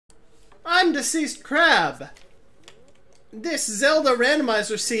I'm Deceased Crab. This Zelda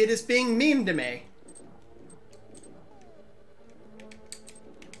randomizer seed is being mean to me.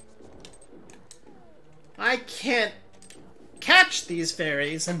 I can't catch these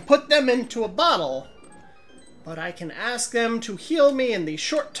fairies and put them into a bottle, but I can ask them to heal me in the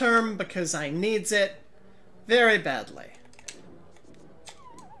short term because I needs it very badly.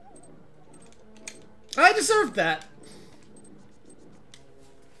 I deserved that.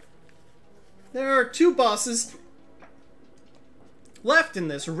 There are 2 bosses left in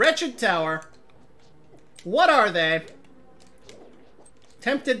this wretched tower. What are they?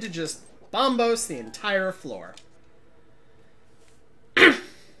 Tempted to just bombos the entire floor.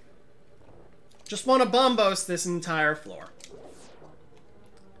 Just want to bombos this entire floor.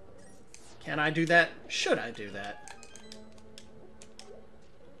 Can I do that? Should I do that?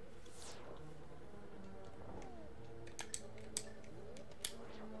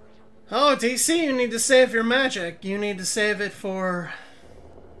 Oh, DC, you need to save your magic. You need to save it for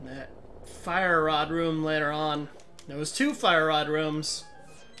that fire rod room later on. There was 2 fire rod rooms.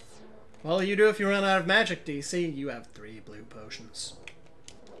 Well, you do if you run out of magic, DC. You have 3 blue potions.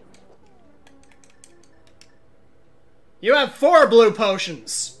 You have 4 blue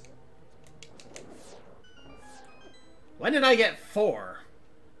potions! When did I get 4?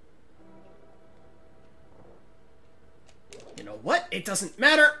 You know what? It doesn't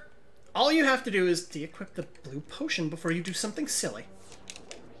matter! All you have to do is de-equip the blue potion before you do something silly.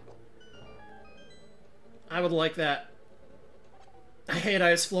 I would like that. I hate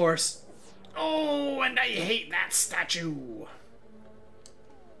ice floors. Oh, and I hate that statue!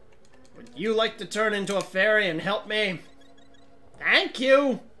 Would you like to turn into a fairy and help me? Thank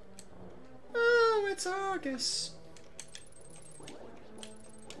you! Oh, it's Argus.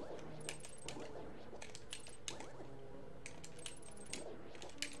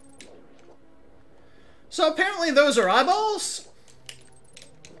 So apparently those are eyeballs?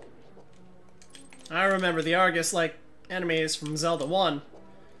 I remember the Argus-like enemies from Zelda 1.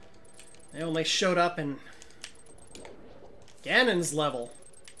 They only showed up in Ganon's level.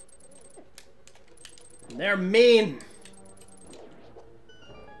 And they're mean.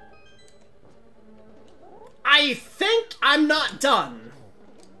 I think I'm not done.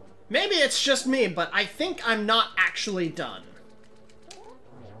 Maybe it's just me, but I think I'm not actually done.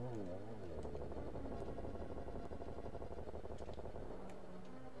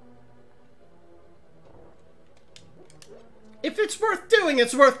 If it's worth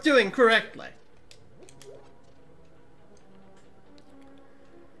doing correctly.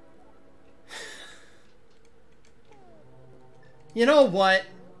 You know what?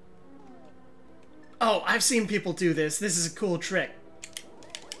 Oh, I've seen people do this. This is a cool trick.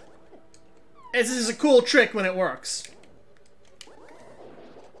 This is a cool trick when it works.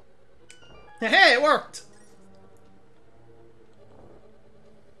 Hey, it worked!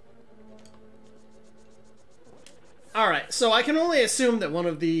 Alright, so I can only assume that one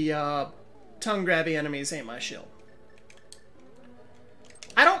of the tongue-grabby enemies ain't my shield.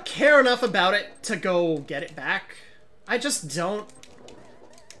 I don't care enough about it to go get it back. I just don't.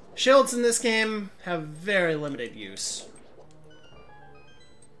 Shields in this game have very limited use.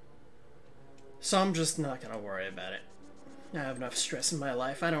 So I'm just not gonna worry about it. I have enough stress in my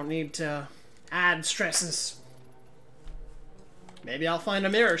life. I don't need to add stresses. Maybe I'll find a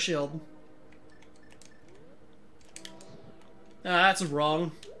mirror shield. That's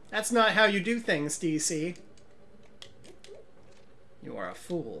wrong. That's not how you do things, DC. You are a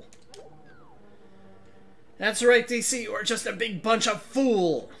fool. That's right, DC, you are just a big bunch of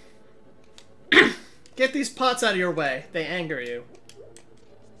fool! Get these pots out of your way. They anger you.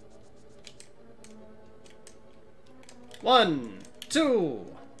 1, 2.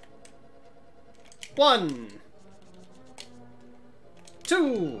 1,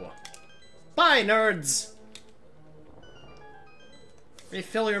 2. Bye, nerds!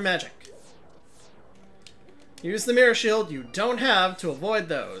 Refill your magic. Use the mirror shield you don't have to avoid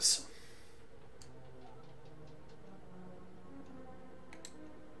those.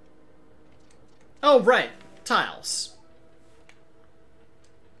 Oh, right. Tiles.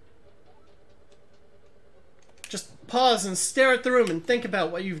 Just pause and stare at the room and think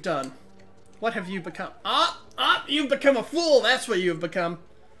about what you've done. What have you become? You've become a fool! That's what you've become.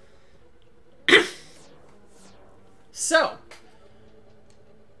 So.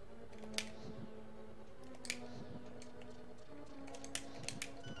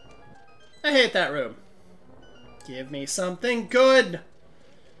 I hate that room. Give me something good!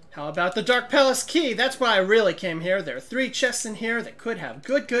 How about the Dark Palace key? That's why I really came here. There are 3 chests in here that could have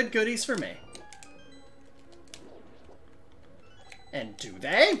good goodies for me. And do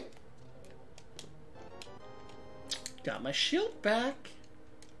they? Got my shield back.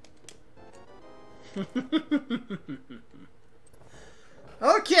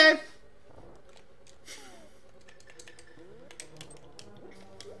 Okay.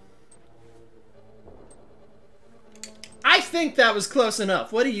 I think that was close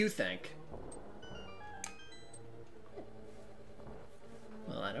enough. What do you think?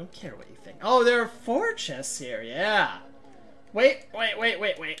 Well, I don't care what you think. Oh, there are 4 chests here. Yeah. Wait.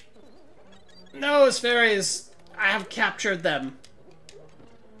 Those fairies, I have captured them.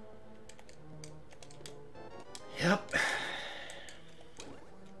 Yep.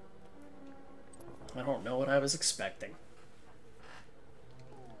 I don't know what I was expecting.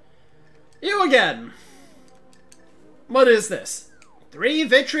 You again! What is this? 3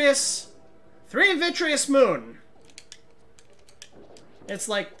 vitreous moon. It's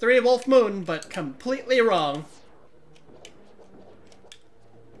like 3 wolf moon, but completely wrong.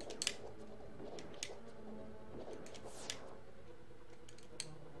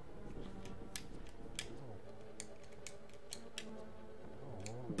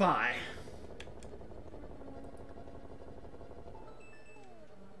 Bye.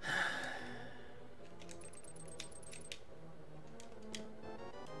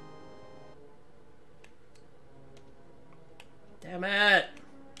 Damn it.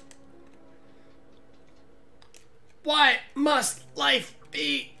 Why must life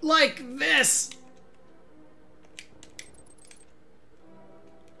be like this?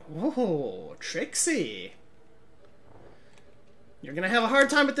 Whoa, Trixie. You're gonna have a hard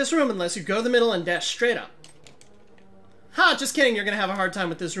time with this room unless you go to the middle and dash straight up. Ha, just kidding, you're gonna have a hard time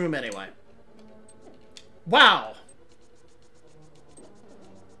with this room anyway. Wow.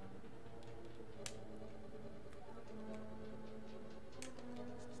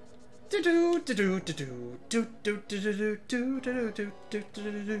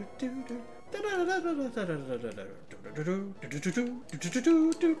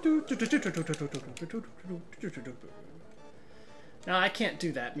 No, I can't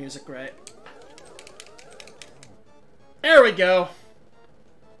do that music right. There we go.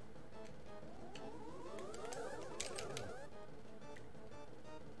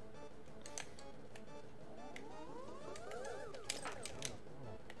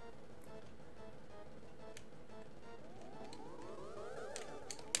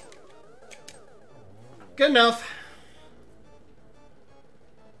 Good enough.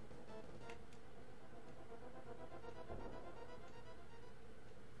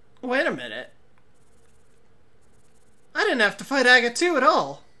 Wait a minute. I didn't have to fight Aga 2 at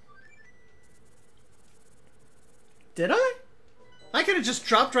all. Did I? I could have just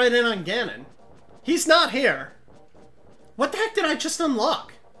dropped right in on Ganon. He's not here. What the heck did I just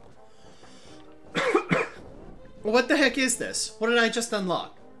unlock? What the heck is this? What did I just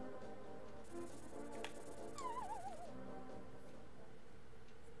unlock?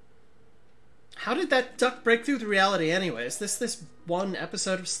 How did that duck break through the reality anyway? Is this one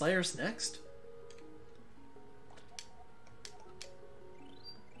episode of Slayer's Next?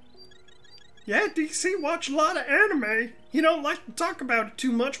 Yeah, DC watch a lot of anime. He don't like to talk about it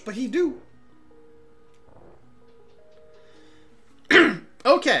too much, but he do.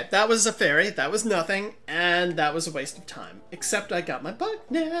 Okay, that was a fairy, that was nothing, and that was a waste of time. Except I got my bug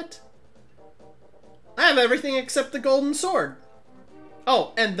net. I have everything except the golden sword.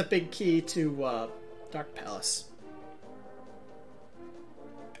 Oh, and the big key to, Dark Palace.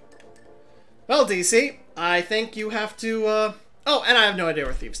 Well, DC, I think you have to, Oh, and I have no idea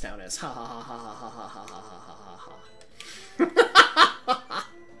where Thieves Town is. Ha ha ha ha ha ha ha ha ha ha.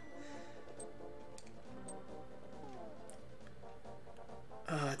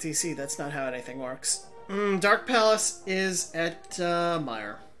 DC, that's not how anything works. Dark Palace is at,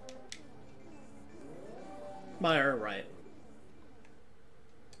 Meyer. Meyer, right.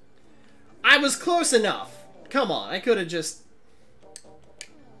 I was close enough. Come on, I could have just...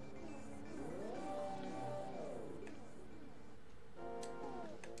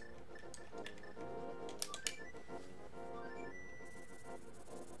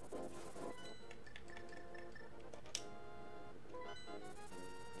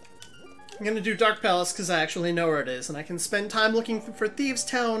 I'm gonna do Dark Palace because I actually know where it is, and I can spend time looking for Thieves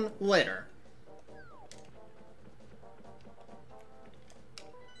Town later.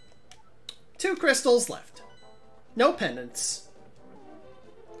 Two crystals left. No pendants.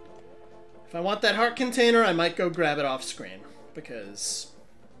 If I want that heart container, I might go grab it off screen, because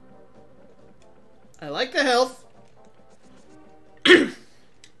I like the health.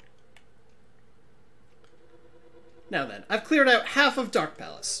 Now then, I've cleared out half of Dark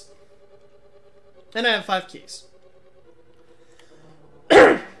Palace. And I have 5 keys.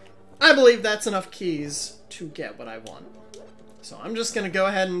 I'm I believe that's enough keys to get what I want. So I'm just going to go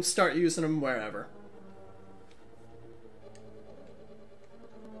ahead and start using them wherever.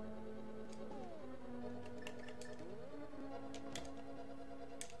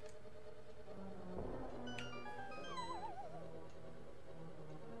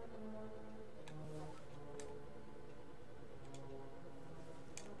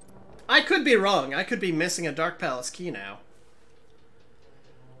 I could be wrong. I could be missing a Dark Palace key now.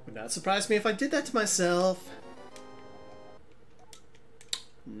 Would not surprise me if I did that to myself.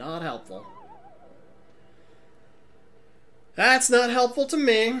 Not helpful. That's not helpful to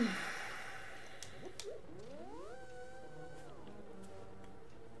me.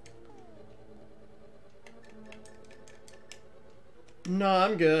 No,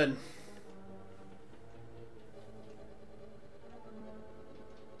 I'm good.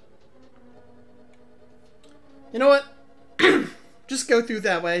 You know what? Just go through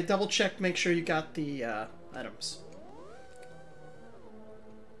that way. Double check, make sure you got the items.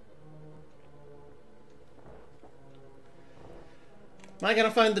 Am I gonna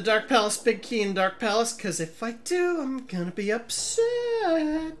find the Dark Palace big key in Dark Palace? Because if I do, I'm gonna be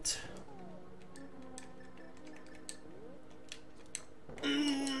upset.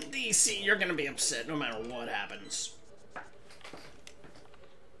 DC, you're gonna be upset no matter what happens.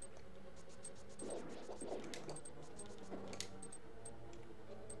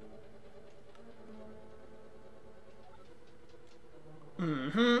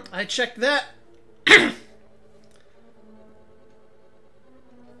 I checked that.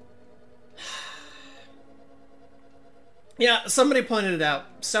 Yeah, somebody pointed it out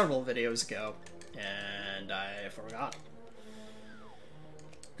several videos ago, and I forgot.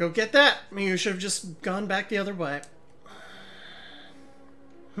 Go get that. You should have just gone back the other way.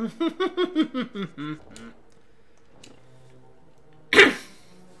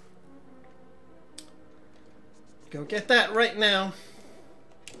 Go get that right now.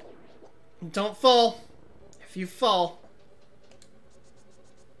 Don't fall. If you fall...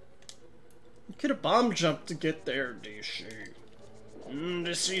 You could have bomb jumped to get there, DC.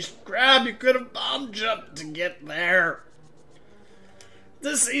 Deceased crab, you could have bomb jumped to get there.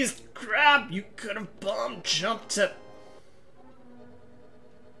 Deceased crab, you could have bomb jumped to...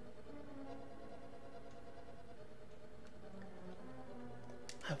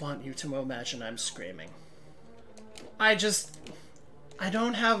 I want you to imagine I'm screaming. I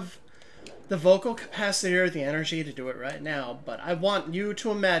don't have the vocal capacity or the energy to do it right now, but I want you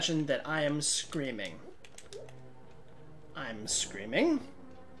to imagine that I am screaming. I'm screaming,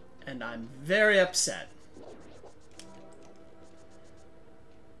 and I'm very upset.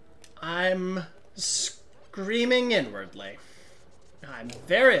 I'm screaming inwardly. I'm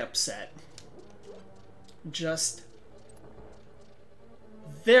very upset. Just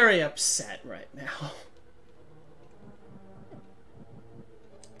very upset right now.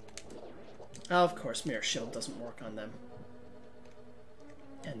 Oh, of course, Mirror Shield doesn't work on them.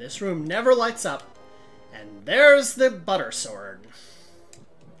 And this room never lights up. And there's the butter sword.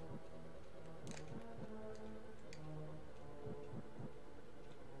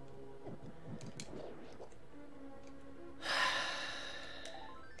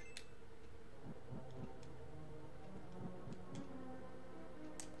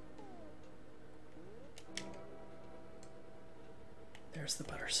 There's the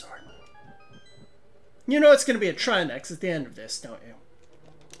butter sword. You know it's going to be a Trinex at the end of this, don't you?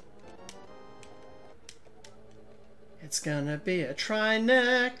 It's gonna be a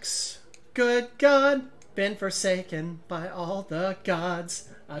Trinex. Good God, been forsaken by all the gods.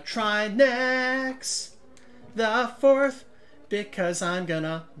 A Trinex. The fourth, because I'm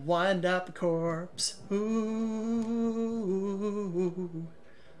gonna wind up a corpse. Ooh.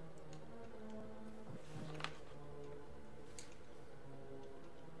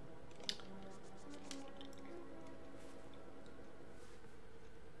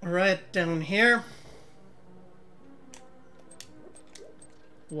 Right down here.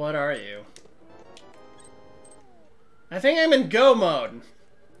 What are you? I think I'm in go mode.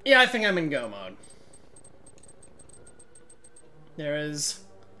 Yeah, I think I'm in go mode. There is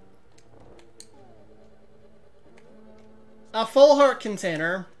a full heart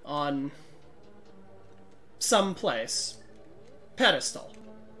container on some place. Pedestal.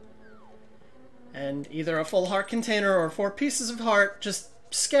 And either a full heart container or 4 pieces of heart just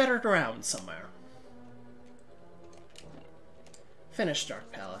scattered around somewhere. Finish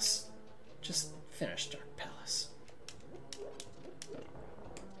Dark Palace. Just finish Dark Palace.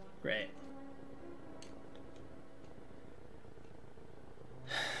 Great.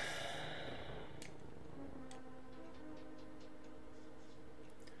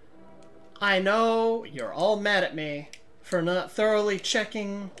 I know you're all mad at me for not thoroughly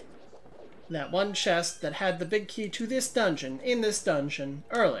checking that one chest that had the big key to this dungeon, in this dungeon,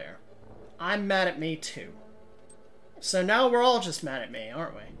 earlier. I'm mad at me too. So now we're all just mad at me,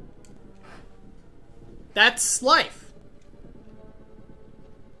 aren't we? That's life.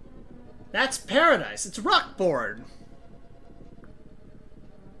 That's paradise. It's Rockboard.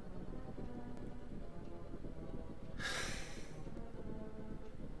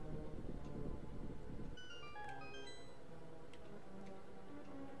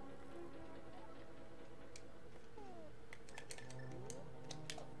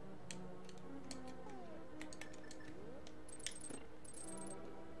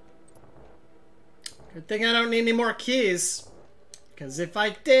 Good thing I don't need any more keys. Because if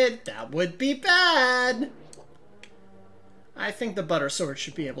I did, that would be bad. I think the butter sword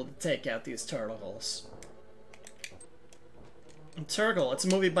should be able to take out these turtle holes. Turgle, it's a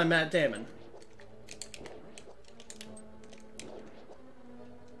movie by Matt Damon.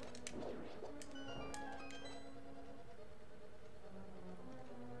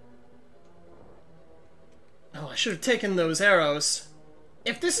 Oh, I should have taken those arrows.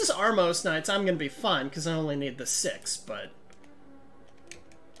 If this is Armos Knights, I'm gonna be fine, because I only need the 6, but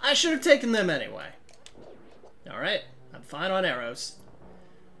I should have taken them anyway. Alright, I'm fine on arrows.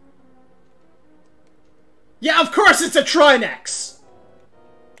 Yeah, of course it's a Trinex!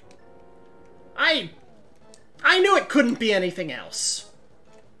 I knew it couldn't be anything else.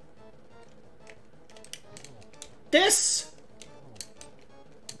 This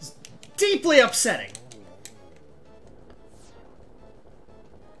is deeply upsetting.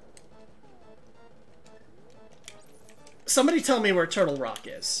 Somebody tell me where Turtle Rock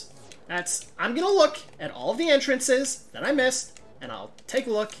is. I'm gonna look at all of the entrances that I missed, and I'll take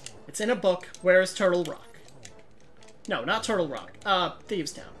a look. It's in a book. Where is Turtle Rock? No, not Turtle Rock.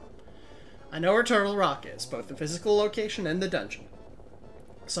 Thieves Town. I know where Turtle Rock is, both the physical location and the dungeon.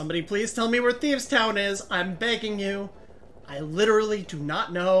 Somebody please tell me where Thieves Town is. I'm begging you. I literally do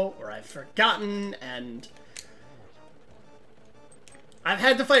not know, or I've forgotten, and I've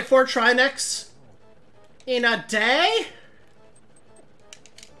had to fight 4 Trinex in a day?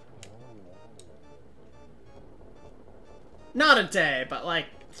 Not a day, but like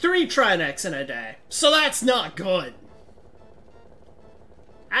 3 Trinex in a day. So that's not good.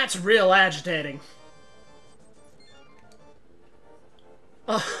 That's real agitating.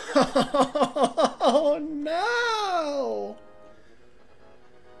 Oh no!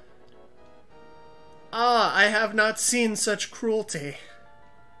 Ah, I have not seen such cruelty.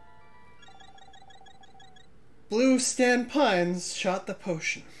 Blue Stan Pines shot the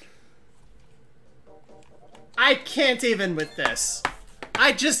potion. I can't even with this.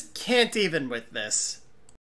 I just can't even with this.